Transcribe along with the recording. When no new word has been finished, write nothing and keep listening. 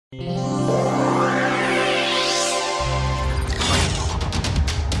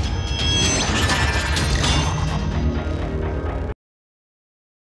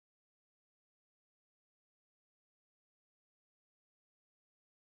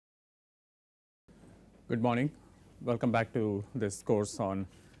Good morning. Welcome back to this course on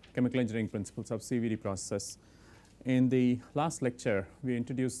chemical engineering principles of CVD process. In the last lecture, we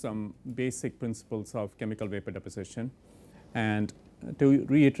introduced some basic principles of chemical vapor deposition. And to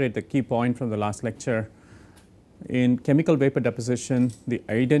reiterate the key point from the last lecture, in chemical vapor deposition, the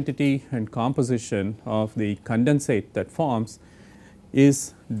identity and composition of the condensate that forms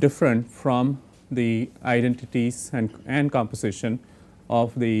is different from the identities and composition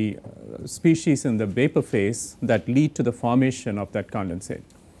of the species in the vapor phase that lead to the formation of that condensate.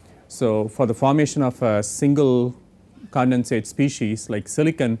 So, for the formation of a single condensate species like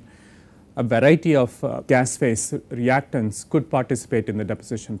silicon, a variety of gas phase reactants could participate in the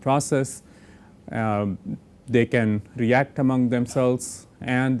deposition process. They can react among themselves,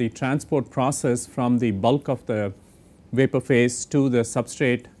 and the transport process from the bulk of the vapor phase to the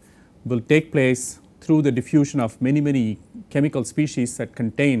substrate will take place through the diffusion of many chemical species that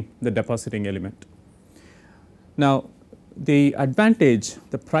contain the depositing element. Now, the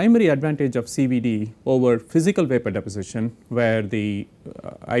primary advantage of CVD over physical vapor deposition, where the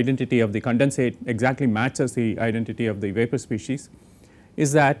identity of the condensate exactly matches the identity of the vapor species,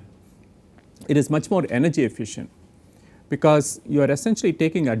 is that it is much more energy efficient, because you are essentially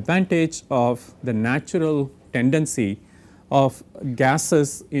taking advantage of the natural tendency of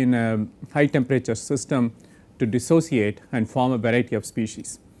gases in a high temperature system to dissociate and form a variety of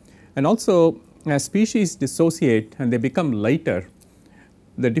species. And also, as species dissociate and they become lighter,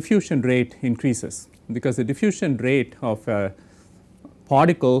 the diffusion rate increases, because the diffusion rate of a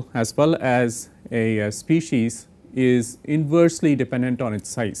particle as well as a species is inversely dependent on its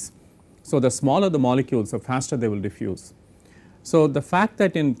size. So, the smaller the molecules, the faster they will diffuse. So, the fact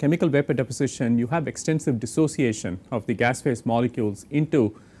that in chemical vapor deposition you have extensive dissociation of the gas phase molecules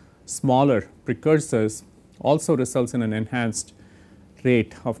into smaller precursors also results in an enhanced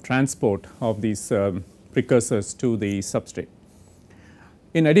rate of transport of these precursors to the substrate.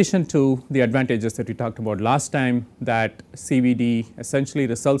 In addition to the advantages that we talked about last time, that CVD essentially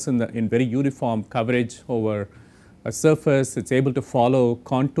results in very uniform coverage over a surface. It is able to follow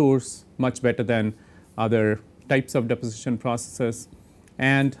contours much better than other types of deposition processes,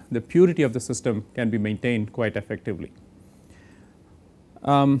 and the purity of the system can be maintained quite effectively.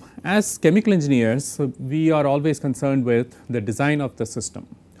 As chemical engineers, we are always concerned with the design of the system.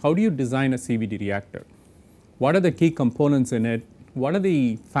 How do you design a CVD reactor? What are the key components in it? What are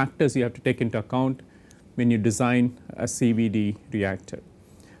the factors you have to take into account when you design a CVD reactor?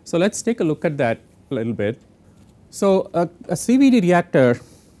 So, let us take a look at that a little bit. So, a CVD reactor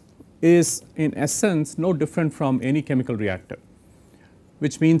is in essence no different from any chemical reactor,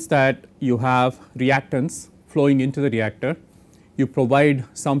 which means that you have reactants flowing into the reactor. You provide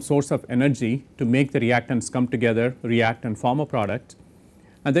some source of energy to make the reactants come together, react and form a product,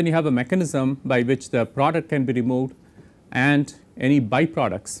 and then you have a mechanism by which the product can be removed and any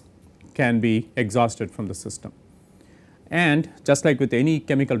byproducts can be exhausted from the system. And just like with any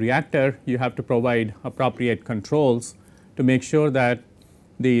chemical reactor, you have to provide appropriate controls to make sure that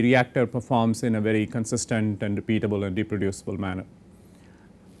the reactor performs in a very consistent and repeatable and reproducible manner.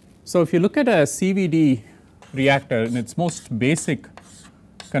 So, if you look at a CVD reactor in its most basic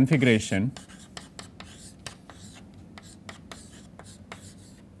configuration,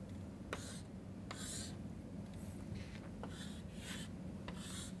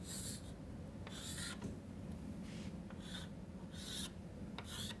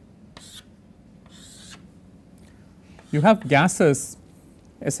 you have gases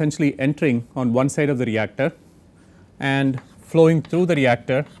essentially entering on one side of the reactor and flowing through the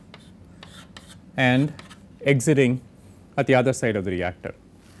reactor and exiting at the other side of the reactor.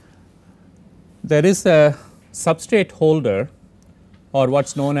 There is a substrate holder, or what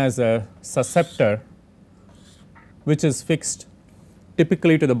is known as a susceptor, which is fixed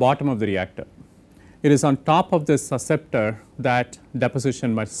typically to the bottom of the reactor. It is on top of this susceptor that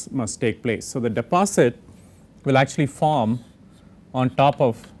deposition must take place. So, the deposit will actually form on top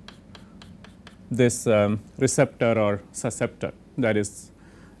of this receptor or susceptor that is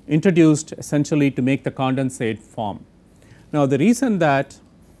introduced essentially to make the condensate form. Now, the reason that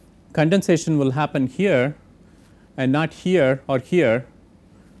condensation will happen here and not here or here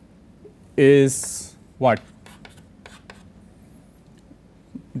is what?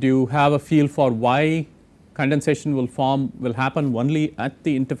 Do you have a feel for why condensation will happen only at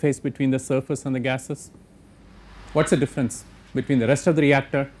the interface between the surface and the gases? What is the difference between the rest of the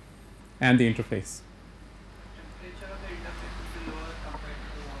reactor and the interface? Temperature of the interface will be lower compared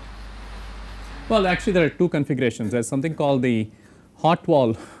to the wall. Well, actually there are two configurations. There is something called the hot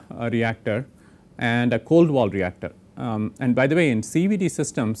wall reactor and a cold wall reactor. And by the way, in CVD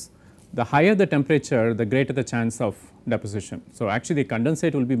systems, the higher the temperature, the greater the chance of deposition. So, actually the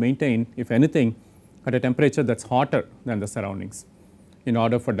condensate will be maintained, if anything, at a temperature that is hotter than the surroundings in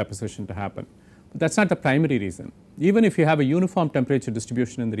order for deposition to happen. But that is not the primary reason. Even if you have a uniform temperature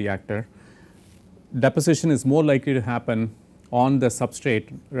distribution in the reactor, deposition is more likely to happen on the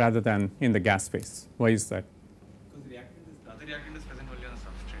substrate rather than in the gas phase. Why is that? Because the other reactant is present only on the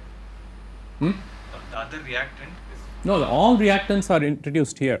substrate. Hmm? The other reactant is... No, all reactants are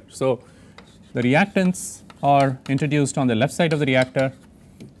introduced here. So, the reactants are introduced on the left side of the reactor,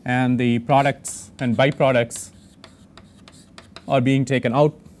 and the products and byproducts are being taken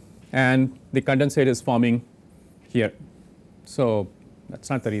out, and the condensate is forming here. So, that is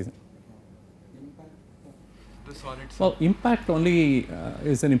not the reason. The solids. Well, impact only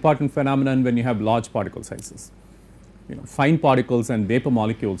is an important phenomenon when you have large particle sizes. You know, fine particles and vapor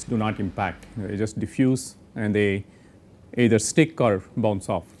molecules do not impact. They just diffuse and they either stick or bounce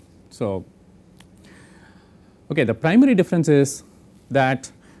off. So, okay, the primary difference is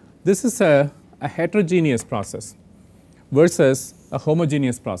that this is a heterogeneous process versus a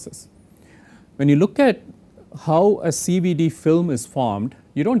homogeneous process. When you look at how a CVD film is formed,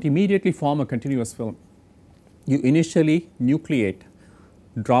 you do not immediately form a continuous film. You initially nucleate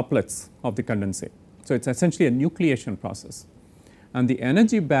droplets of the condensate. So, it is essentially a nucleation process, and the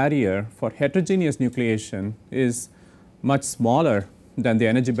energy barrier for heterogeneous nucleation is much smaller than the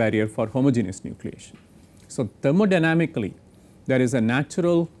energy barrier for homogeneous nucleation. So, thermodynamically there is a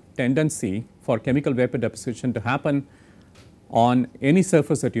natural tendency for chemical vapor deposition to happen on any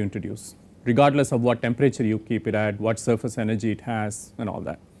surface that you introduce, regardless of what temperature you keep it at, what surface energy it has and all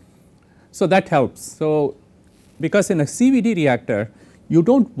that. So, that helps. So, because in a CVD reactor you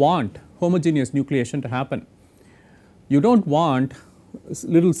do not want homogeneous nucleation to happen. You do not want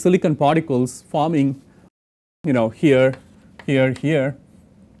little silicon particles forming, you know, here, here, here,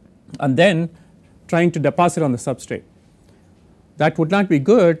 and then trying to deposit on the substrate. That would not be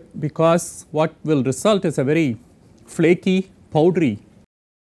good, because what will result is a very flaky, powdery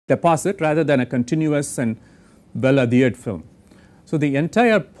deposit rather than a continuous and well adhered film. So, the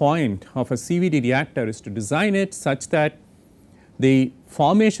entire point of a CVD reactor is to design it such that the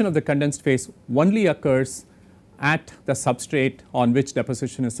formation of the condensed phase only occurs at the substrate on which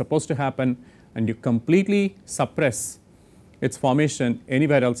deposition is supposed to happen, and you completely suppress its formation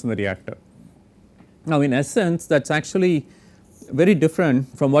anywhere else in the reactor. Now, in essence, that is actually very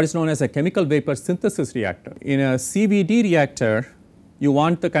different from what is known as a chemical vapor synthesis reactor. In a CVD reactor, you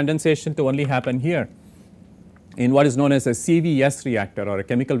want the condensation to only happen here. In what is known as a CVS reactor, or a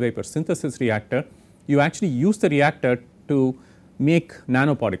chemical vapor synthesis reactor, you actually use the reactor to make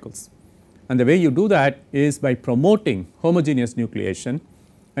nanoparticles. And the way you do that is by promoting homogeneous nucleation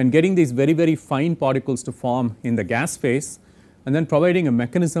and getting these very, very fine particles to form in the gas phase, and then providing a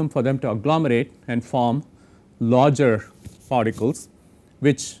mechanism for them to agglomerate and form larger particles,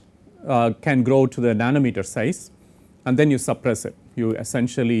 which can grow to the nanometer size, and then you suppress it. You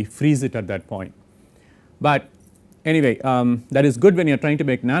essentially freeze it at that point. But anyway, that is good when you are trying to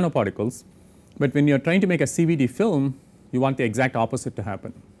make nanoparticles, but when you are trying to make a CVD film, you want the exact opposite to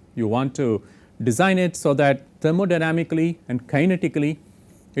happen. You want to design it so that thermodynamically and kinetically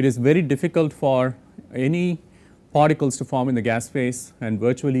it is very difficult for any particles to form in the gas phase, and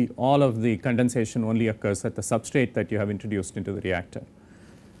virtually all of the condensation only occurs at the substrate that you have introduced into the reactor.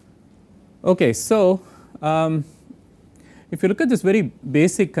 Okay, so if you look at this very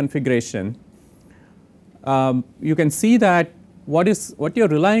basic configuration, you can see that what you are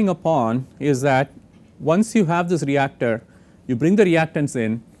relying upon is that once you have this reactor, you bring the reactants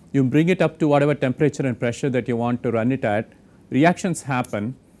in, you bring it up to whatever temperature and pressure that you want to run it at, reactions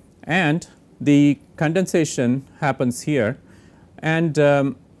happen, and the condensation happens here, and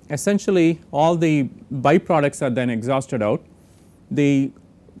essentially all the byproducts are then exhausted out. The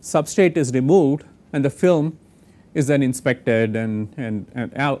substrate is removed, and the film is then inspected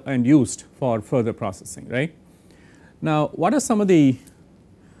and used for further processing, right? Now, what are some of the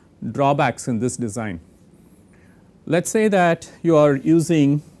drawbacks in this design? Let us say that you are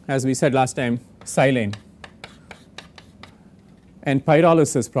using, as we said last time, silane and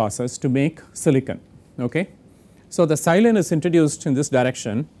pyrolysis process to make silicon. Okay? So, the silane is introduced in this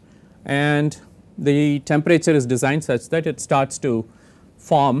direction, and the temperature is designed such that it starts to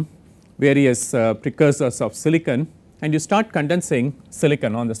form various precursors of silicon, and you start condensing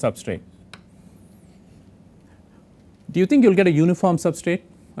silicon on the substrate. Do you think you will get a uniform substrate?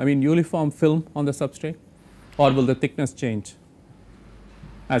 I mean uniform film on the substrate, or will the thickness change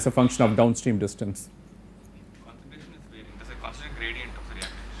as a function of downstream distance? Concentration is varying. There's a constant gradient of the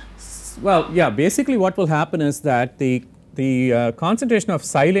reaction. Well, yeah, basically what will happen is that the the concentration of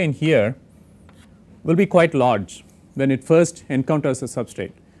silane here will be quite large when it first encounters a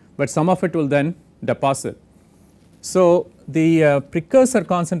substrate, but some of it will then deposit. So, the precursor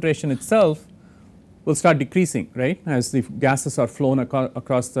concentration itself will start decreasing, right, as the gases are flown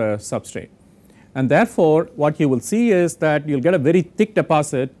across the substrate. And therefore, what you will see is that you will get a very thick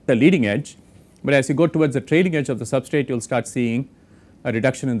deposit, the leading edge, but as you go towards the trailing edge of the substrate, you will start seeing a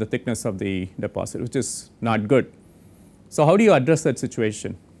reduction in the thickness of the deposit, which is not good. So, how do you address that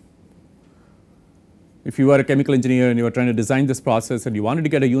situation? If you are a chemical engineer and you are trying to design this process and you wanted to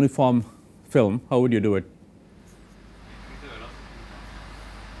get a uniform film, how would you do it?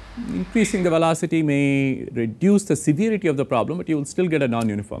 Increasing the velocity may reduce the severity of the problem, but you will still get a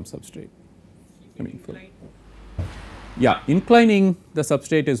non-uniform substrate. Yeah, inclining the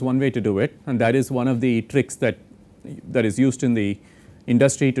substrate is one way to do it, and that is one of the tricks that is used in the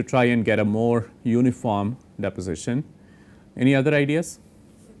industry to try and get a more uniform deposition. Any other ideas?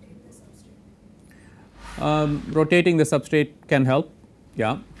 Rotating the substrate can help,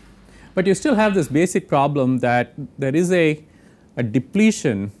 yeah, but you still have this basic problem that there is a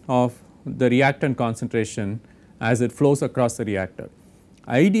depletion of the reactant concentration as it flows across the reactor.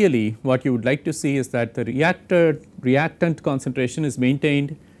 Ideally, what you would like to see is that the reactant concentration is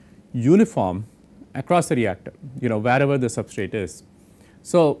maintained uniform across the reactor, wherever the substrate is.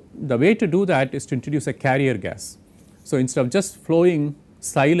 So, the way to do that is to introduce a carrier gas. So, instead of just flowing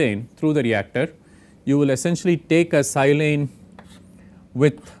silane through the reactor, you will essentially take a silane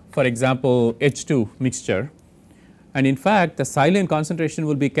with, for example, H2 mixture, and in fact the silane concentration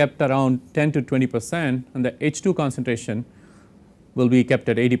will be kept around 10 to 20% and the H2 concentration will be kept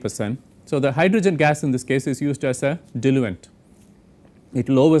at 80%. So, the hydrogen gas in this case is used as a diluent. It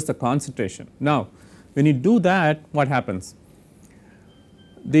lowers the concentration. Now, when you do that, what happens?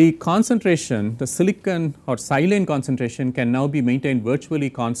 The concentration, the silicon or silane concentration can now be maintained virtually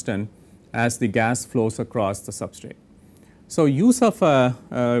constant as the gas flows across the substrate. So, use of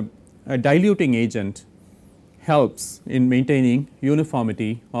a diluting agent helps in maintaining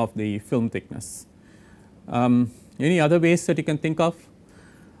uniformity of the film thickness. Any other ways that you can think of?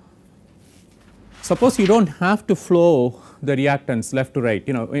 Suppose you do not have to flow the reactants left to right,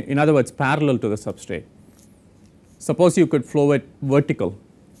 in other words parallel to the substrate. Suppose you could flow it vertical,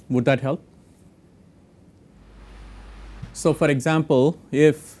 would that help? So, for example,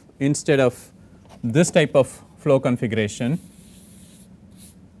 if instead of this type of flow configuration,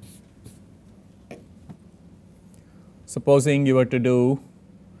 supposing you were to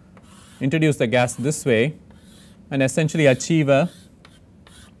introduce the gas this way and essentially achieve a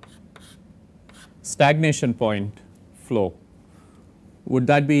stagnation point flow, would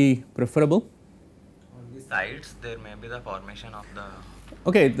that be preferable? On the sides there may be the formation of the…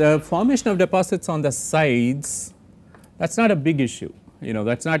 Okay, the formation of deposits on the sides, that is not a big issue,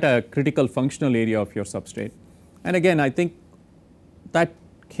 that is not a critical functional area of your substrate, and again I think that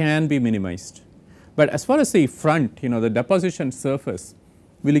can be minimized. But as far as the front, the deposition surface,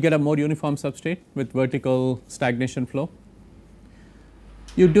 will you get a more uniform substrate with vertical stagnation flow?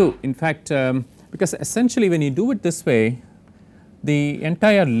 You do, in fact, because essentially when you do it this way, the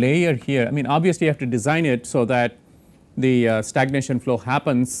entire layer here, I mean obviously you have to design it so that the stagnation flow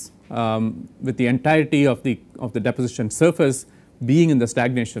happens with the entirety of the deposition surface being in the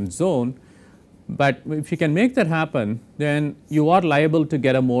stagnation zone, but if you can make that happen, then you are liable to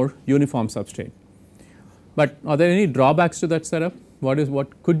get a more uniform substrate. But are there any drawbacks to that setup?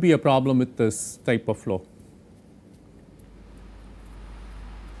 What could be a problem with this type of flow?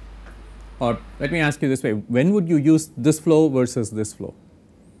 Or let me ask you this way, when would you use this flow versus this flow?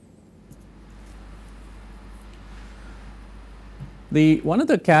 One of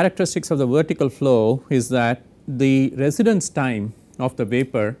the characteristics of the vertical flow is that the residence time of the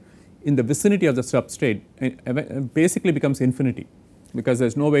vapor in the vicinity of the substrate basically becomes infinity, because there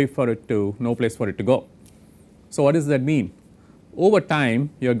is no place for it to go. So, what does that mean? Over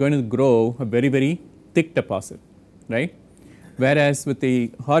time you are going to grow a very, very thick deposit, right, whereas with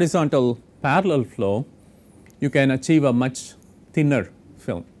the horizontal parallel flow you can achieve a much thinner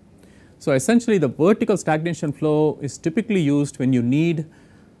film. So, essentially the vertical stagnation flow is typically used when you need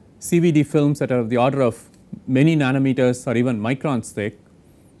CVD films that are of the order of many nanometers or even microns thick,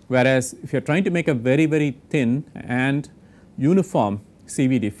 whereas if you are trying to make a very, very thin and uniform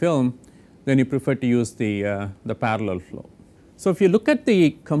CVD film, then you prefer to use the parallel flow. So, if you look at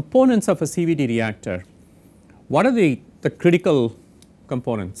the components of a CVD reactor, what are the critical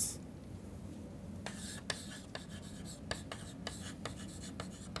components?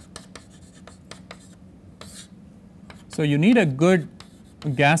 So, you need a good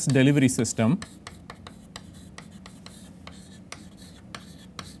gas delivery system.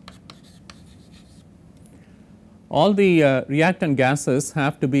 all the reactant gases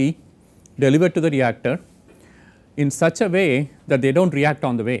have to be delivered to the reactor in such a way that they do not react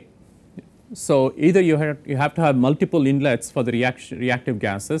on the way. So, either you have to have multiple inlets for the reactive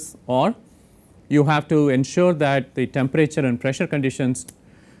gases, or you have to ensure that the temperature and pressure conditions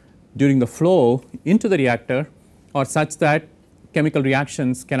during the flow into the reactor are such that chemical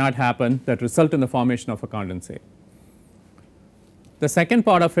reactions cannot happen that result in the formation of a condensate. The second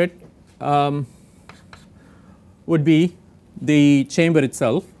part of it would be the chamber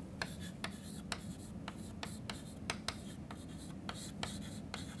itself.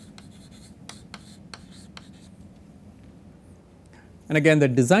 And again, the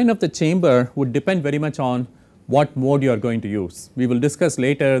design of the chamber would depend very much on what mode you are going to use. We will discuss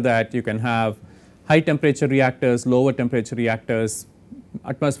later that you can have high temperature reactors, lower temperature reactors,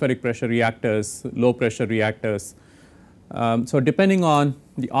 atmospheric pressure reactors, low pressure reactors. So, depending on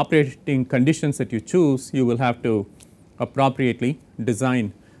the operating conditions that you choose, you will have to appropriately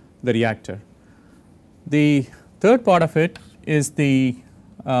design the reactor. The third part of it is the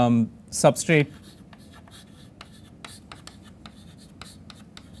substrate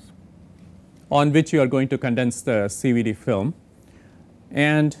on which you are going to condense the CVD film,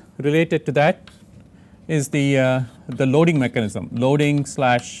 and related to that is the loading mechanism, loading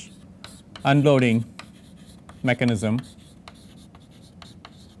 / unloading mechanism.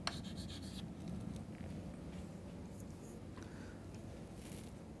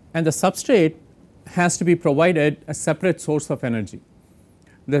 And the substrate has to be provided a separate source of energy.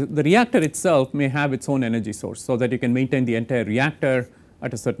 The reactor itself may have its own energy source, so that you can maintain the entire reactor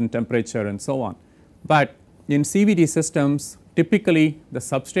at a certain temperature and so on. But in CVD systems, typically the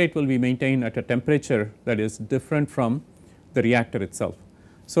substrate will be maintained at a temperature that is different from the reactor itself.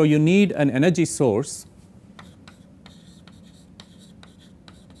 So, you need an energy source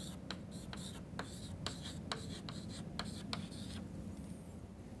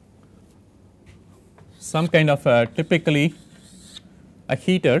some kind of typically a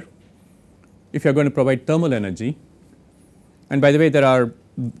heater if you are going to provide thermal energy. And by the way, there are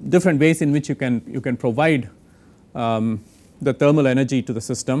different ways in which you can provide the thermal energy to the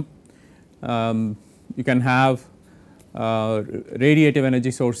system. You can have radiative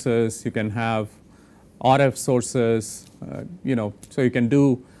energy sources, you can have RF sources, so you can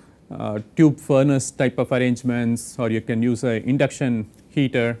do tube furnace type of arrangements, or you can use an induction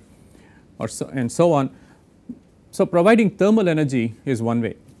heater or and so on. So, providing thermal energy is one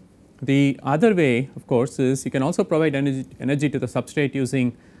way. The other way, of course, is you can also provide energy to the substrate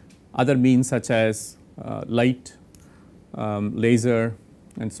using other means such as light, laser,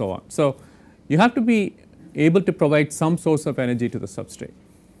 and so on. So, you have to be able to provide some source of energy to the substrate.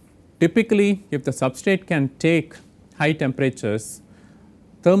 Typically, if the substrate can take high temperatures,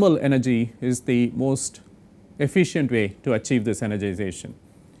 thermal energy is the most efficient way to achieve this energization.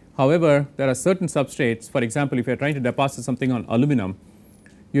 However, there are certain substrates, for example, if you are trying to deposit something on aluminum,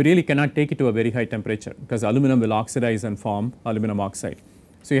 you really cannot take it to a very high temperature, because aluminum will oxidize and form aluminum oxide.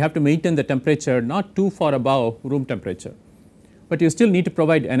 So, you have to maintain the temperature not too far above room temperature, but you still need to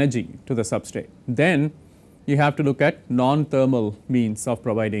provide energy to the substrate. Then you have to look at non-thermal means of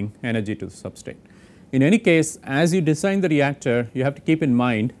providing energy to the substrate. In any case, as you design the reactor, you have to keep in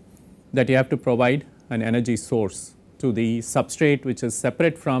mind that you have to provide an energy source to the substrate, which is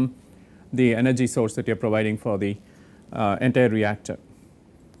separate from the energy source that you are providing for the entire reactor.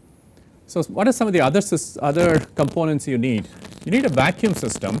 So, what are some of the other components you need? You need a vacuum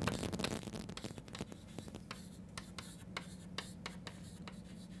system.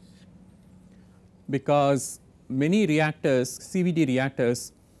 Because many reactors, CVD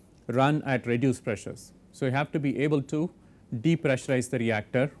reactors, run at reduced pressures. So, you have to be able to depressurize the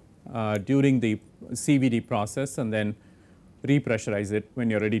reactor during the CVD process and then repressurize it when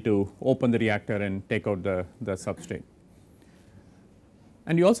you are ready to open the reactor and take out the substrate.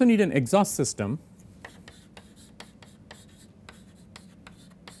 And you also need an exhaust system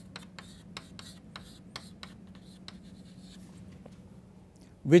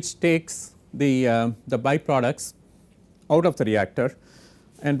which takes the byproducts out of the reactor.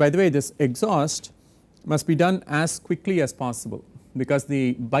 And by the way, this exhaust must be done as quickly as possible, because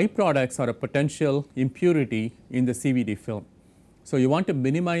the byproducts are a potential impurity in the CVD film. So, you want to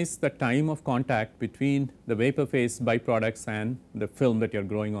minimize the time of contact between the vapor phase byproducts and the film that you are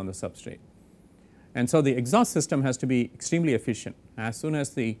growing on the substrate. And so, the exhaust system has to be extremely efficient. As soon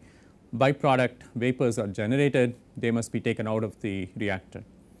as the byproduct vapors are generated, they must be taken out of the reactor.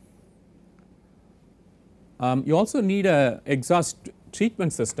 You also need an exhaust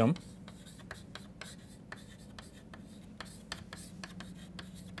treatment system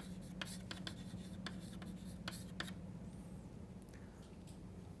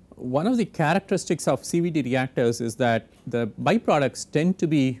one of the characteristics of CVD reactors is that the byproducts tend to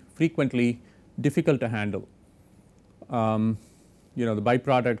be frequently difficult to handle. The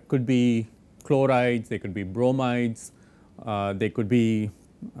byproduct could be chlorides, they could be bromides, they could be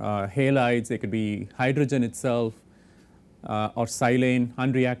halides, they could be hydrogen itself, or silane,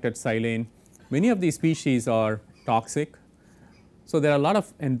 unreacted silane. Many of these species are toxic. So, there are a lot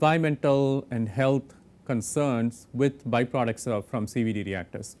of environmental and health concerns with byproducts from CVD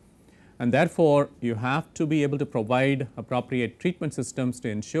reactors, and therefore, you have to be able to provide appropriate treatment systems to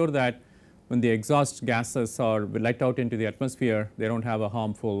ensure that when the exhaust gases are let out into the atmosphere, they do not have a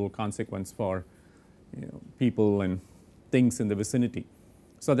harmful consequence for people and things in the vicinity.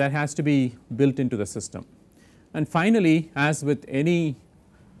 So, that has to be built into the system. And finally, as with any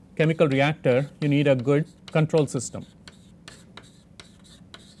chemical reactor, you need a good control system.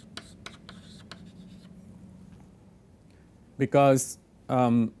 Because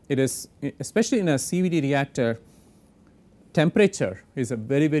it is, especially in a CVD reactor, temperature is a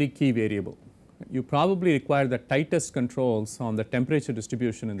very, very key variable. You probably require the tightest controls on the temperature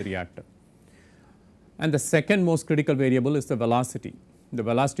distribution in the reactor. And the second most critical variable is the velocity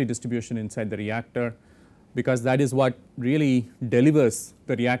distribution inside the reactor, because that is what really delivers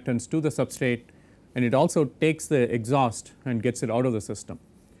the reactants to the substrate, and it also takes the exhaust and gets it out of the system.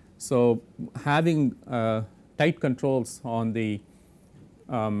 So, having tight controls on the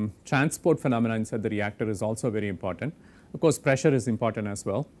transport phenomena inside the reactor is also very important. Of course, pressure is important as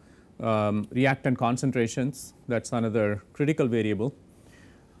well. Reactant concentrations, that is another critical variable.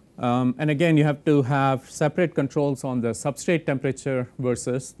 And again, you have to have separate controls on the substrate temperature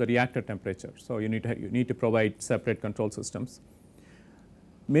versus the reactor temperature. So, you need to provide separate control systems.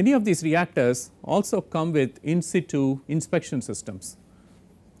 Many of these reactors also come with in situ inspection systems.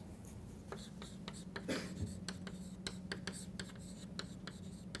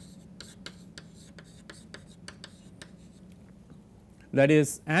 That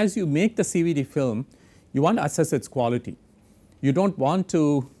is, as you make the CVD film, you want to assess its quality. You do not want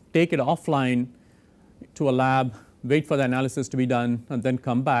to take it offline to a lab, wait for the analysis to be done, and then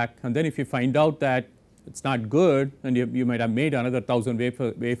come back, and then if you find out that it is not good, and you might have made another 1,000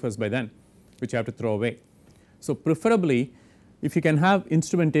 wafers by then, which you have to throw away. So, preferably, if you can have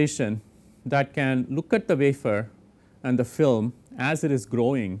instrumentation that can look at the wafer and the film as it is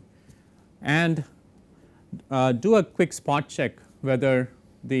growing and do a quick spot check whether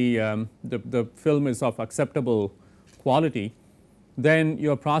the film is of acceptable quality, then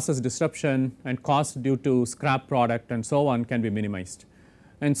your process disruption and cost due to scrap product and so on can be minimized.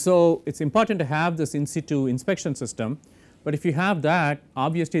 And so, it is important to have this in situ inspection system, but if you have that,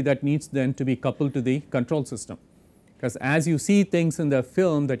 obviously that needs then to be coupled to the control system, because as you see things in the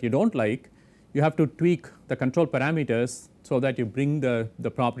film that you do not like, you have to tweak the control parameters so that you bring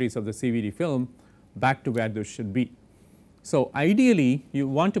the properties of the CVD film back to where they should be. So, ideally you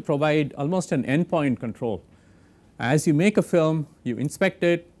want to provide almost an endpoint control. As you make a film, you inspect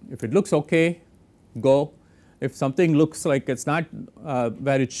it, if it looks okay, go. If something looks like it is not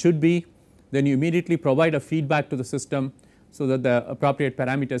where it should be, then you immediately provide a feedback to the system so that the appropriate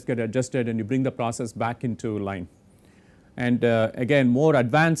parameters get adjusted and you bring the process back into line. And again, more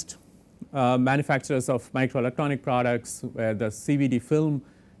advanced manufacturers of microelectronic products where the CVD film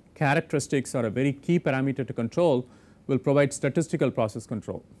characteristics are a very key parameter to control will provide statistical process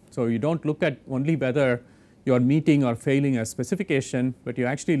control. So, you do not look at only whether you are meeting or failing a specification, but you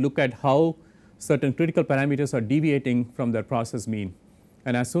actually look at how certain critical parameters are deviating from their process mean.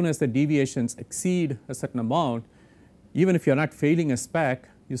 And as soon as the deviations exceed a certain amount, even if you are not failing a spec,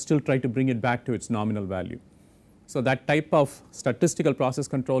 you still try to bring it back to its nominal value. So, that type of statistical process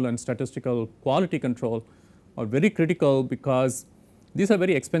control and statistical quality control are very critical, because these are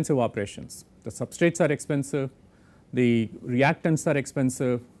very expensive operations. The substrates are expensive, the reactants are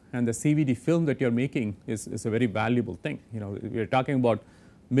expensive, and the CVD film that you are making is a very valuable thing. We are talking about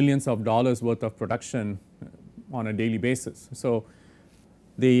millions of dollars worth of production on a daily basis. So,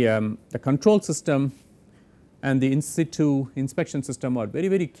 the control system and the in situ inspection system are very,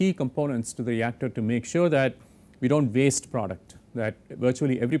 very key components to the reactor to make sure that we do not waste product, that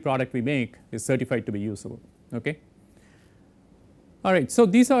virtually every product we make is certified to be usable. Okay? All right. So,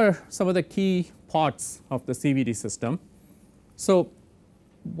 these are some of the key parts of the CVD system. So,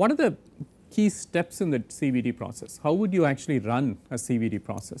 what are the key steps in the CVD process? How would you actually run a CVD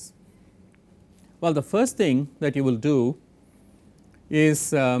process? Well, the first thing that you will do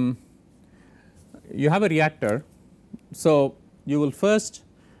is you have a reactor. So, you will first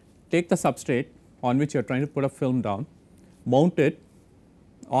take the substrate on which you are trying to put a film down, mount it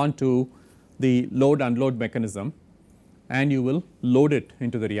onto the load unload mechanism, and you will load it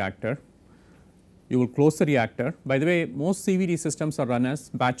into the reactor. You will close the reactor. By the way, most CVD systems are run as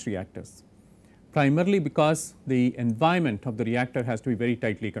batch reactors, primarily because the environment of the reactor has to be very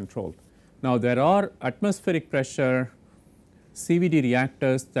tightly controlled. Now, there are atmospheric pressure CVD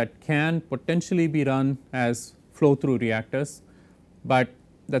reactors that can potentially be run as flow through reactors, but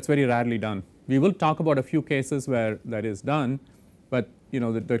that is very rarely done. We will talk about a few cases where that is done, but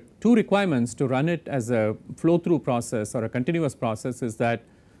the two requirements to run it as a flow through process or a continuous process is that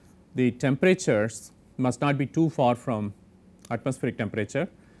the temperatures must not be too far from atmospheric temperature,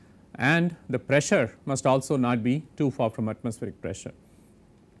 and the pressure must also not be too far from atmospheric pressure.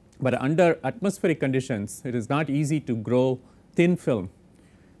 But under atmospheric conditions, it is not easy to grow thin film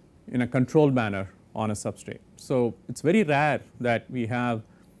in a controlled manner on a substrate. So, it is very rare that we have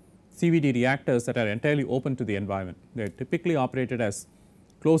CVD reactors that are entirely open to the environment. They are typically operated as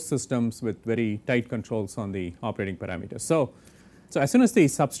closed systems with very tight controls on the operating parameters. So as soon as the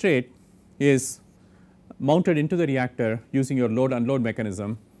substrate is mounted into the reactor using your load unload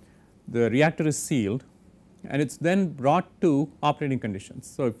mechanism, the reactor is sealed and it is then brought to operating conditions.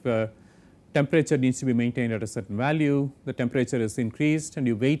 So, if temperature needs to be maintained at a certain value, the temperature is increased and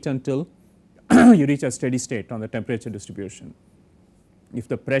you wait until you reach a steady state on the temperature distribution. If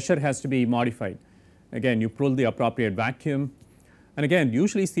the pressure has to be modified, again you pull the appropriate vacuum, and again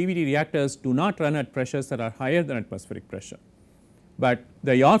usually CVD reactors do not run at pressures that are higher than atmospheric pressure, but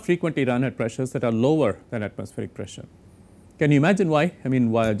they are frequently run at pressures that are lower than atmospheric pressure. Can you imagine why? I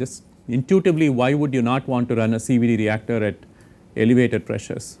mean, just intuitively, why would you not want to run a CVD reactor at elevated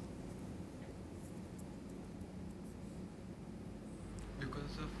pressures?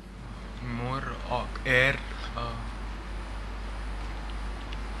 Because of more air.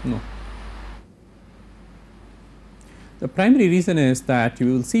 No. The primary reason is that you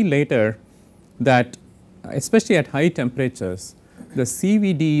will see later that especially at high temperatures, the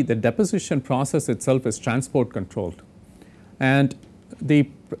CVD, the deposition process itself is transport controlled, and the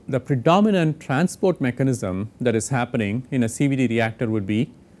predominant transport mechanism that is happening in a CVD reactor would be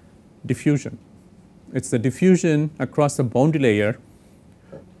diffusion. It is the diffusion across the boundary layer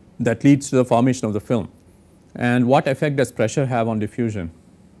that leads to the formation of the film. And what effect does pressure have on diffusion?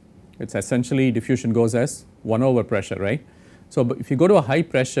 It is essentially diffusion goes as 1 over pressure, right. So, if you go to a high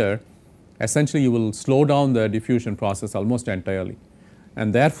pressure, essentially you will slow down the diffusion process almost entirely,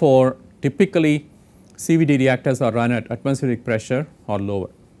 and therefore typically CVD reactors are run at atmospheric pressure or lower.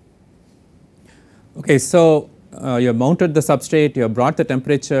 Okay, so you have mounted the substrate, you have brought the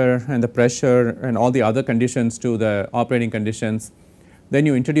temperature and the pressure and all the other conditions to the operating conditions, then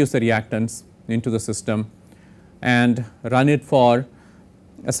you introduce the reactants into the system and run it for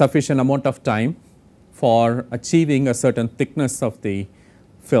a sufficient amount of time for achieving a certain thickness of the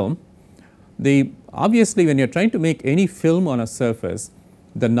film. Obviously, when you are trying to make any film on a surface,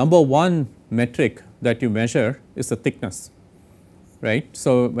 the number one metric that you measure is the thickness, right.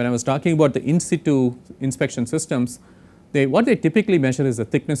 So, when I was talking about the in situ inspection systems, what they typically measure is the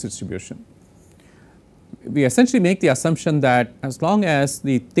thickness distribution. We essentially make the assumption that as long as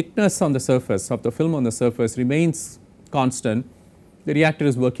the thickness on the surface of the film on the surface remains constant, the reactor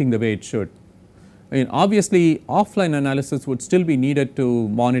is working the way it should. I mean, obviously offline analysis would still be needed to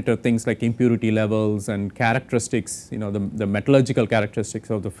monitor things like impurity levels and characteristics, the metallurgical characteristics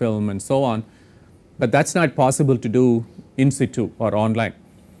of the film and so on, but that is not possible to do in situ or online.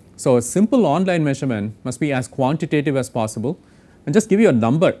 So, a simple online measurement must be as quantitative as possible and just give you a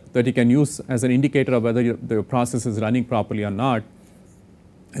number that you can use as an indicator of whether the process is running properly or not.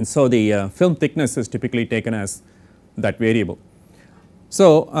 And so, the film thickness is typically taken as that variable.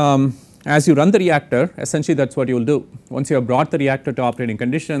 So, as you run the reactor, essentially that is what you will do. Once you have brought the reactor to operating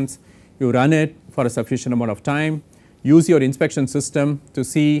conditions, you run it for a sufficient amount of time, use your inspection system to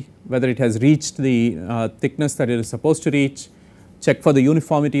see whether it has reached the thickness that it is supposed to reach, check for the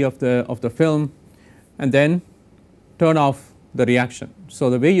uniformity of the film, and then turn off the reaction. So,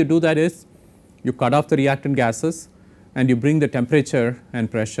 the way you do that is you cut off the reactant gases and you bring the temperature and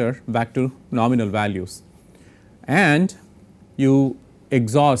pressure back to nominal values, and you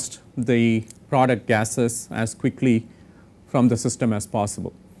exhaust the product gases as quickly from the system as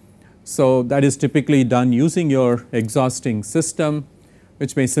possible. So, that is typically done using your exhausting system,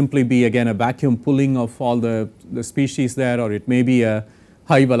 which may simply be again a vacuum pulling of all the species there, or it may be a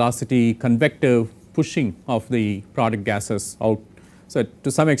high velocity convective pushing of the product gases out. So, to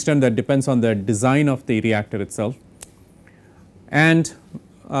some extent that depends on the design of the reactor itself. And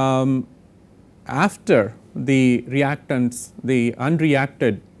after the reactants, the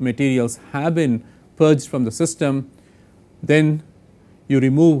unreacted materials have been purged from the system, then you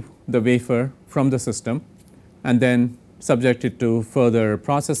remove the wafer from the system and then subjected to further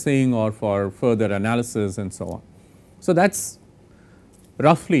processing or for further analysis and so on. So, that is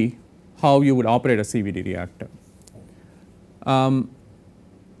roughly how you would operate a CVD reactor.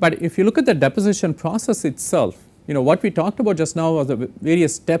 But if you look at the deposition process itself, what we talked about just now was the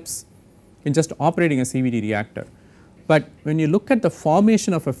various steps in just operating a CVD reactor. But when you look at the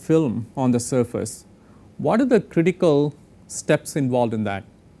formation of a film on the surface, what are the critical steps involved in that?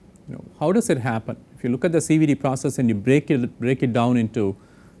 How does it happen? If you look at the CVD process and you break it down into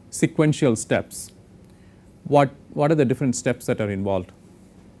sequential steps, what are the different steps that are involved?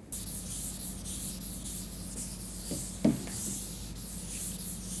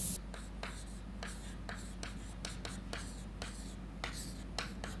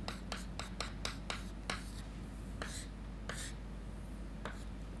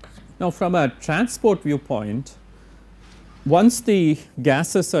 Now, from a transport viewpoint, once the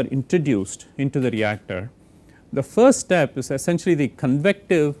gases are introduced into the reactor, the first step is essentially the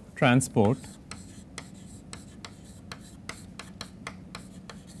convective transport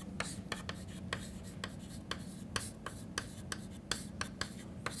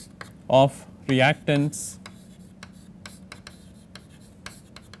of reactants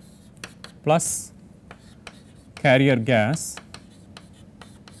plus carrier gas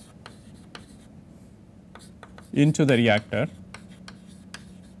into the reactor.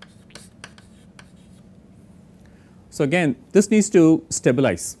 So, again this needs to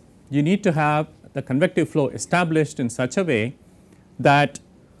stabilize. You need to have the convective flow established in such a way that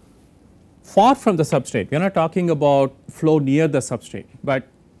far from the substrate, we are not talking about flow near the substrate, but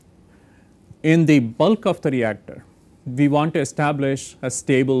in the bulk of the reactor we want to establish a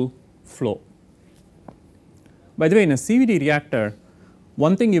stable flow. By the way, in a CVD reactor,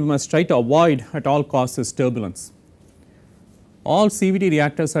 one thing you must try to avoid at all costs is turbulence. All CVD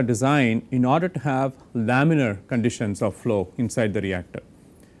reactors are designed in order to have laminar conditions of flow inside the reactor.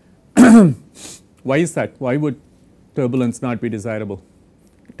 Why is that? Why would turbulence not be desirable?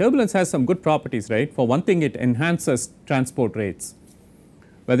 Turbulence has some good properties, right? For one thing, it enhances transport rates.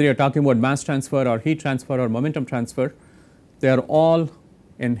 Whether you are talking about mass transfer or heat transfer or momentum transfer, they are all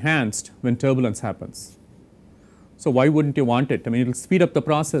enhanced when turbulence happens. So, why would not you want it? I mean, it will speed up the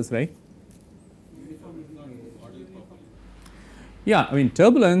process, right? Yeah, I mean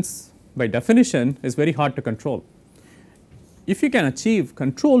turbulence by definition is very hard to control. If you can achieve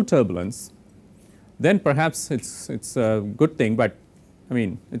controlled turbulence, then perhaps it's a good thing, but I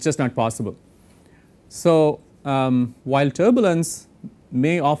mean it's just not possible. So, while turbulence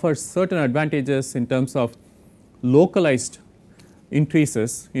may offer certain advantages in terms of localized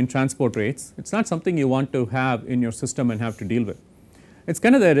increases in transport rates, it is not something you want to have in your system and have to deal with. It is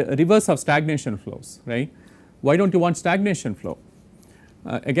kind of the reverse of stagnation flows, right? Why don't you want stagnation flow?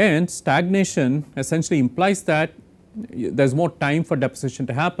 Again, stagnation essentially implies that there is more time for deposition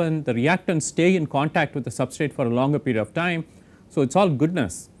to happen, the reactants stay in contact with the substrate for a longer period of time. So, it is all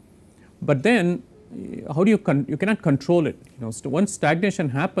goodness, but then how do you cannot control it. So once stagnation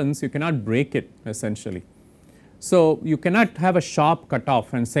happens, you cannot break it essentially. So, you cannot have a sharp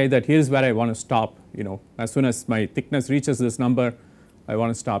cutoff and say that here is where I want to stop, as soon as my thickness reaches this number I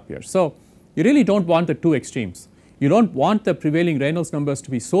want to stop here. So, you really do not want the two extremes. You do not want the prevailing Reynolds numbers to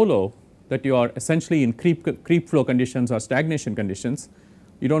be so low that you are essentially in creep flow conditions or stagnation conditions.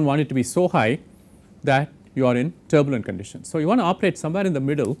 You do not want it to be so high that you are in turbulent conditions. So, you want to operate somewhere in the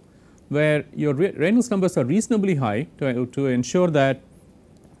middle where your Reynolds numbers are reasonably high to ensure that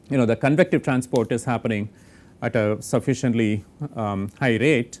the convective transport is happening at a sufficiently high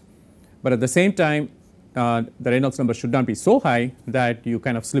rate, but at the same time the Reynolds number should not be so high that you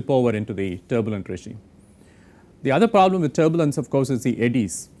kind of slip over into the turbulent regime. The other problem with turbulence of course is the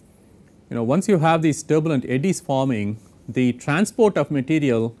eddies. Once you have these turbulent eddies forming, the transport of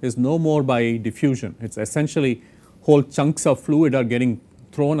material is no more by diffusion. It is essentially whole chunks of fluid are getting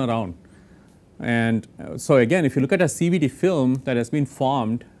thrown around. And so again, if you look at a CVD film that has been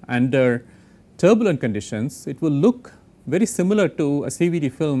formed under turbulent conditions, it will look very similar to a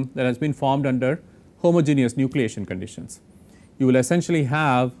CVD film that has been formed under homogeneous nucleation conditions. You will essentially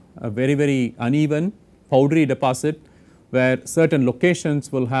have a very uneven powdery deposit where certain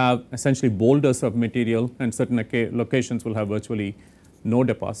locations will have essentially boulders of material and certain locations will have virtually no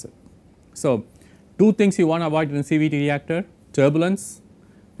deposit. So, two things you want to avoid in a CVD reactor: turbulence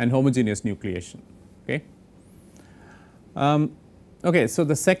and homogeneous nucleation. Okay. Okay, so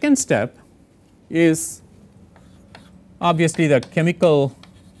the second step is obviously the chemical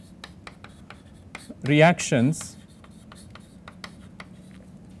reactions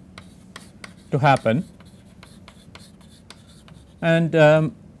to happen,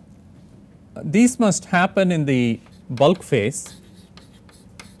 and these must happen in the bulk phase.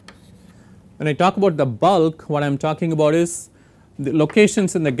 When I talk about the bulk, what I am talking about is the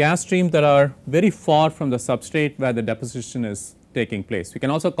locations in the gas stream that are very far from the substrate where the deposition is taking place. We can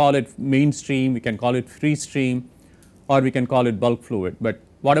also call it mainstream, we can call it free stream, or we can call it bulk fluid, but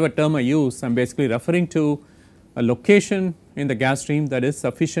whatever term I use, I am basically referring to a location in the gas stream that is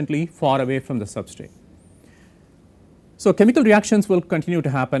sufficiently far away from the substrate. So, chemical reactions will continue to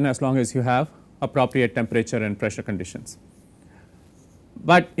happen as long as you have appropriate temperature and pressure conditions.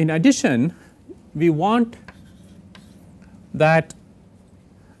 But in addition, we want that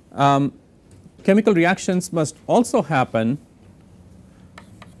chemical reactions must also happen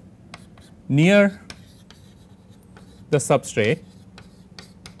near the substrate,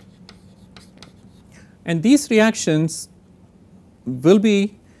 and these reactions will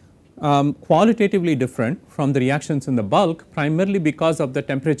be qualitatively different from the reactions in the bulk, primarily because of the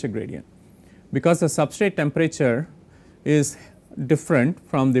temperature gradient. Because the substrate temperature is different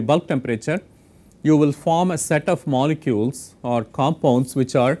from the bulk temperature, you will form a set of molecules or compounds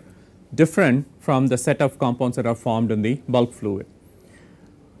which are different from the set of compounds that are formed in the bulk fluid.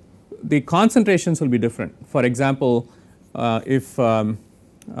 The concentrations will be different. For example, if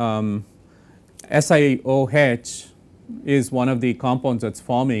SiOH is one of the compounds that is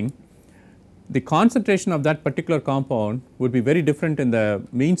forming, the concentration of that particular compound would be very different in the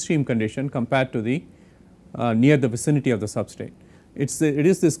mainstream condition compared to the near the vicinity of the substrate. It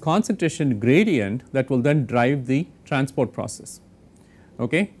is this concentration gradient that will then drive the transport process.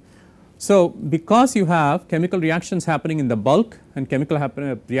 Okay. So, because you have chemical reactions happening in the bulk and chemical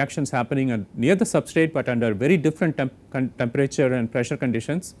reactions happening near the substrate, but under very different temperature and pressure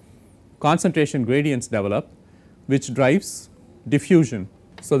conditions, concentration gradients develop which drives diffusion.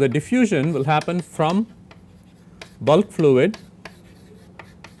 So, the diffusion will happen from bulk fluid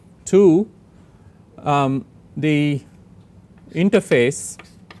to the interface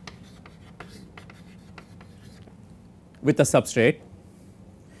with the substrate,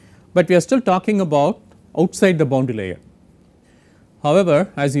 but we are still talking about outside the boundary layer.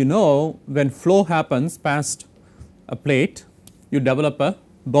 However, as you know, when flow happens past a plate, you develop a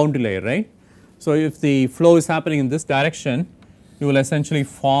boundary layer, right. So, if the flow is happening in this direction, you will essentially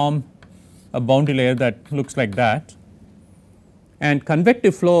form a boundary layer that looks like that, and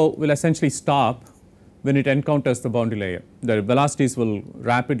convective flow will essentially stop when it encounters the boundary layer. The velocities will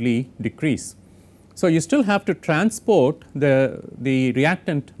rapidly decrease. So, you still have to transport the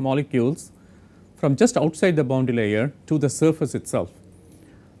reactant molecules from just outside the boundary layer to the surface itself,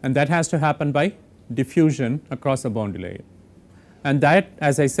 and that has to happen by diffusion across the boundary layer. And that,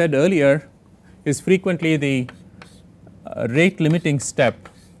 as I said earlier, is frequently the rate limiting step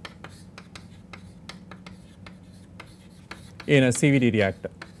in a CVD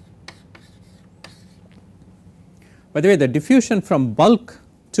reactor. By the way, the diffusion from bulk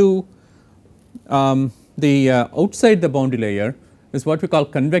to the outside the boundary layer is what we call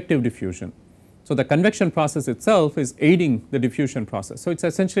convective diffusion. So, the convection process itself is aiding the diffusion process. So, it is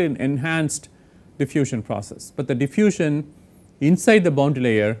essentially an enhanced diffusion process, but the diffusion inside the boundary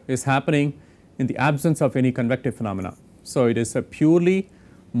layer is happening in the absence of any convective phenomena. So, it is a purely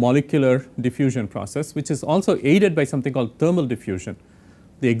molecular diffusion process, which is also aided by something called thermal diffusion.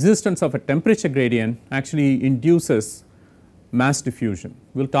 The existence of a temperature gradient actually induces mass diffusion.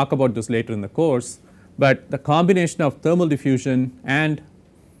 We will talk about this later in the course, but the combination of thermal diffusion and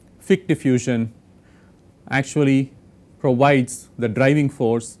Fick diffusion actually provides the driving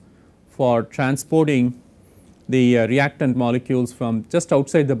force for transporting the reactant molecules from just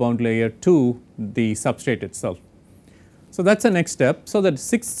outside the boundary layer to the substrate itself. So, that is the next step. So, the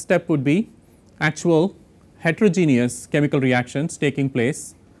sixth step would be actual heterogeneous chemical reactions taking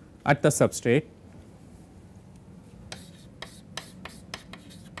place at the substrate.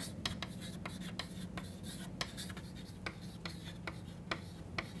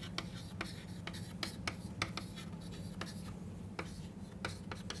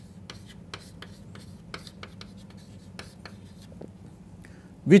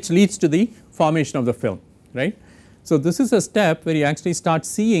 Which leads to the formation of the film, right. So, this is a step where you actually start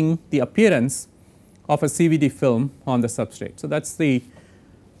seeing the appearance of a CVD film on the substrate. So, that is the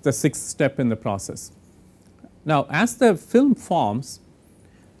sixth step in the process. Now, as the film forms,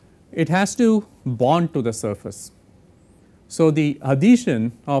 it has to bond to the surface. So, the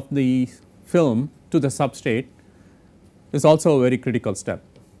adhesion of the film to the substrate is also a very critical step.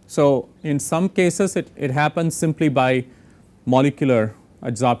 So, in some cases it happens simply by molecular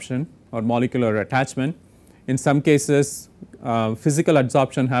adsorption or molecular attachment. In some cases physical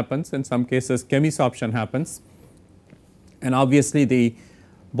adsorption happens, in some cases chemisorption happens, and obviously the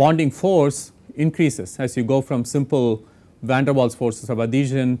bonding force increases as you go from simple van der Waals forces of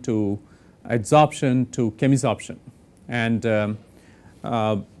adhesion to adsorption to chemisorption. And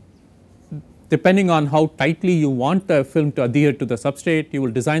depending on how tightly you want the film to adhere to the substrate, you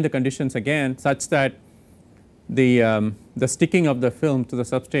will design the conditions again such that the sticking of the film to the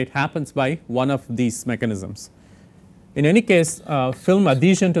substrate happens by one of these mechanisms. In any case, film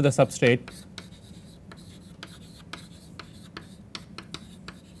adhesion to the substrate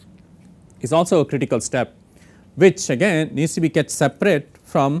is also a critical step, which again needs to be kept separate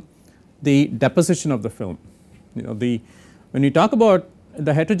from the deposition of the film. You know, when you talk about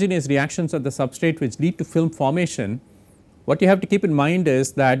the heterogeneous reactions of the substrate which lead to film formation, what you have to keep in mind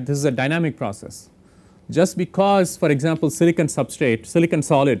is that this is a dynamic process. Just because, for example, silicon substrate, silicon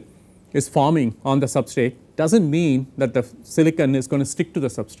solid is forming on the substrate does not mean that the silicon is going to stick to the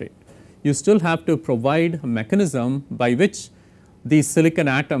substrate. You still have to provide a mechanism by which these silicon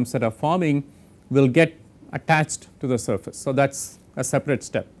atoms that are forming will get attached to the surface. So, that is a separate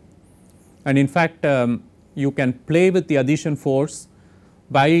step. And in fact, you can play with the adhesion force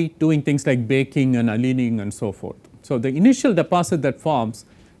by doing things like baking and annealing and so forth. So, the initial deposit that forms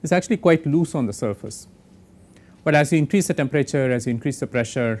is actually quite loose on the surface, but as you increase the temperature, as you increase the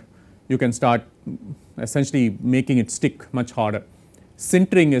pressure, you can start essentially making it stick much harder.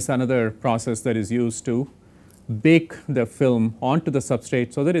 Sintering is another process that is used to bake the film onto the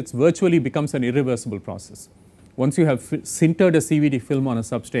substrate so that it virtually becomes an irreversible process. Once you have sintered a CVD film on a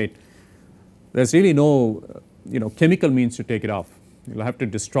substrate, there is really no chemical means to take it off. You will have to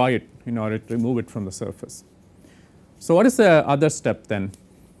destroy it in order to remove it from the surface. So, what is the other step then?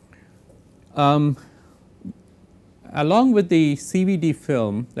 Along with the CVD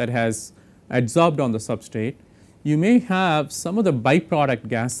film that has adsorbed on the substrate, you may have some of the byproduct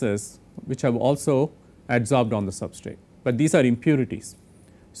gases which have also adsorbed on the substrate, but these are impurities.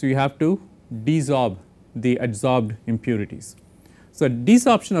 So, you have to desorb the adsorbed impurities. So,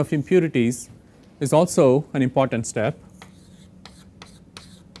 desorption of impurities is also an important step.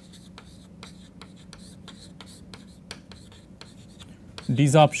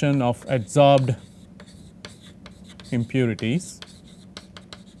 Desorption of adsorbed impurities.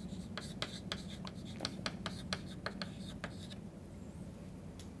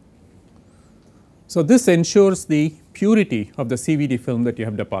 So, this ensures the purity of the CVD film that you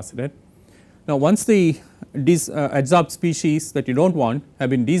have deposited. Now, once the adsorbed species that you do not want have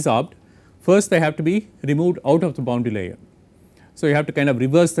been desorbed, first they have to be removed out of the boundary layer. So, you have to kind of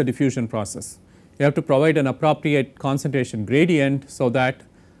reverse the diffusion process. You have to provide an appropriate concentration gradient so that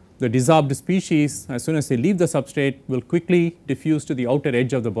the desorbed species, as soon as they leave the substrate, will quickly diffuse to the outer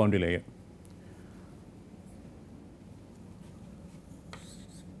edge of the boundary layer.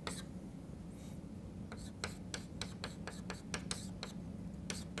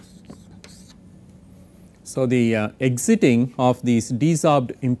 So, the exiting of these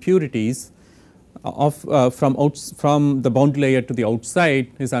desorbed impurities from the boundary layer to the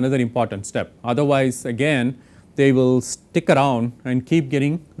outside is another important step. Otherwise, again, they will stick around and keep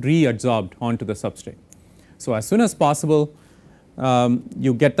getting readsorbed onto the substrate. So, as soon as possible,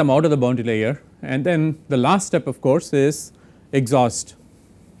 you get them out of the boundary layer, and then the last step, of course, is exhaust.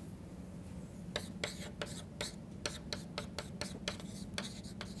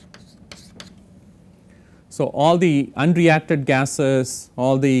 So, all the unreacted gases,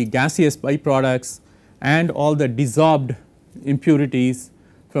 all the gaseous byproducts, and all the desorbed impurities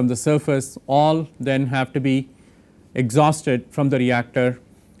from the surface all then have to be exhausted from the reactor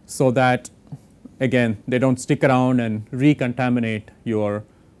so that again they do not stick around and recontaminate your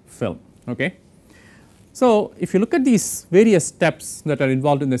film. Okay. So, if you look at these various steps that are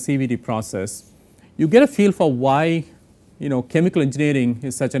involved in the CVD process, you get a feel for why chemical engineering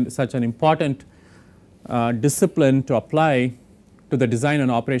is such an important discipline to apply to the design and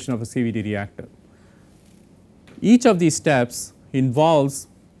operation of a CVD reactor. Each of these steps involves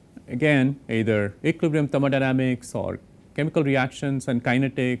again either equilibrium thermodynamics or chemical reactions and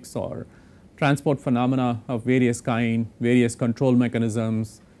kinetics or transport phenomena of various kind, various control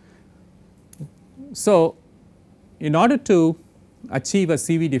mechanisms. So, in order to achieve a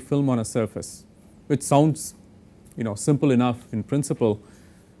CVD film on a surface, which sounds simple enough in principle,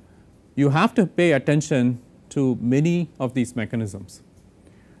 you have to pay attention to many of these mechanisms.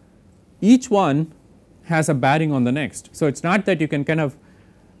 Each one has a bearing on the next. So, it is not that you can kind of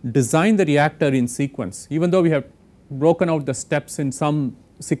design the reactor in sequence, even though we have broken out the steps in some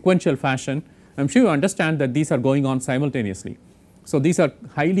sequential fashion. I am sure you understand that these are going on simultaneously. So, these are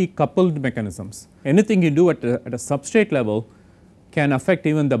highly coupled mechanisms. Anything you do at a substrate level can affect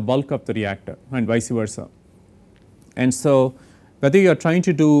even the bulk of the reactor and vice versa. And so, whether you are trying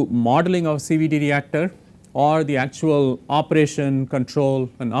to do modeling of CVD reactor or the actual operation, control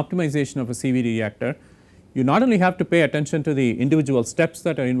and optimization of a CVD reactor, you not only have to pay attention to the individual steps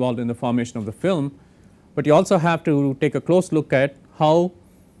that are involved in the formation of the film, but you also have to take a close look at how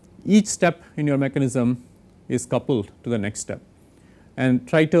each step in your mechanism is coupled to the next step and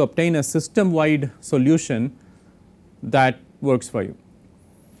try to obtain a system wide solution that works for you.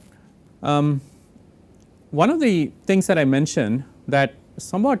 One of the things that I mentioned that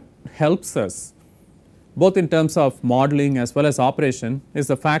somewhat helps us both in terms of modeling as well as operation is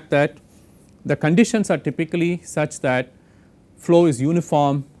the fact that the conditions are typically such that flow is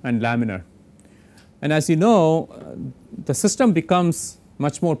uniform and laminar. And as you know, the system becomes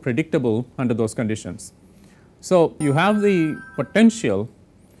much more predictable under those conditions. So, you have the potential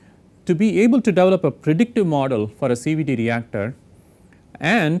to be able to develop a predictive model for a CVD reactor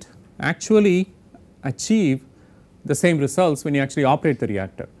and actually achieve the same results when you actually operate the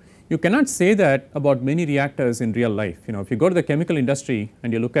reactor. You cannot say that about many reactors in real life. You know, if you go to the chemical industry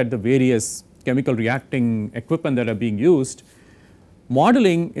and you look at the various chemical reacting equipment that are being used,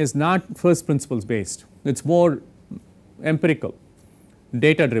 modeling is not first principles based. It is more empirical,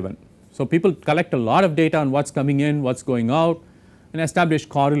 data driven. So, people collect a lot of data on what is coming in, what is going out and establish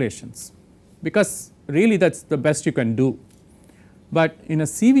correlations, because really that is the best you can do. But in a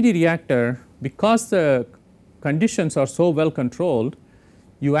CVD reactor, because the conditions are so well controlled,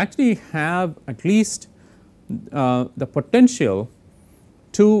 you actually have at least the potential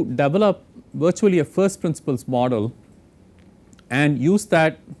to develop virtually a first principles model and use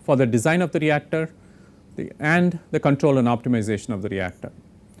that for the design of the reactor and the control and optimization of the reactor.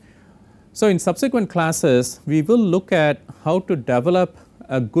 So, in subsequent classes we will look at how to develop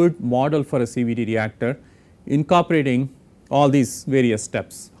a good model for a CVD reactor incorporating all these various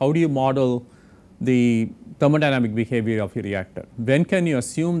steps. How do you model the thermodynamic behavior of your reactor? When can you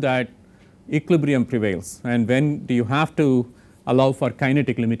assume that equilibrium prevails, and when do you have to allow for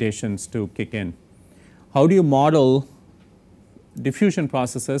kinetic limitations to kick in? How do you model diffusion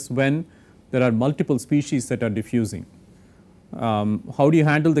processes when there are multiple species that are diffusing? How do you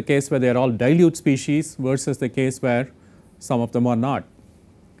handle the case where they are all dilute species versus the case where some of them are not?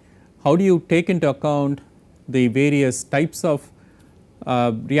 How do you take into account the various types of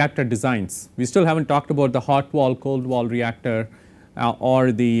reactor designs? We still have not talked about the hot wall, cold wall reactor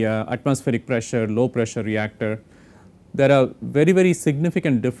or the atmospheric pressure, low pressure reactor. There are very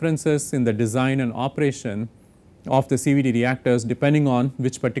significant differences in the design and operation of the CVD reactors depending on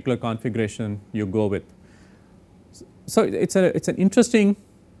which particular configuration you go with. So, it is an interesting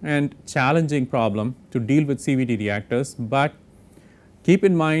and challenging problem to deal with CVD reactors, but keep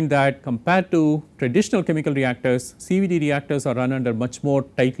in mind that compared to traditional chemical reactors, CVD reactors are run under much more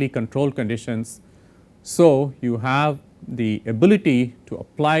tightly controlled conditions. So, you have the ability to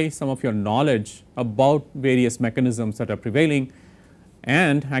apply some of your knowledge about various mechanisms that are prevailing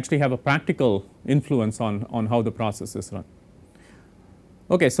and actually have a practical influence on how the process is run.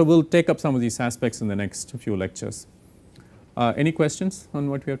 Okay, so we will take up some of these aspects in the next few lectures. Any questions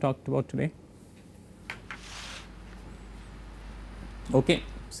on what we have talked about today? Okay,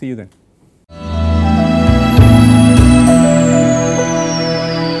 see you then.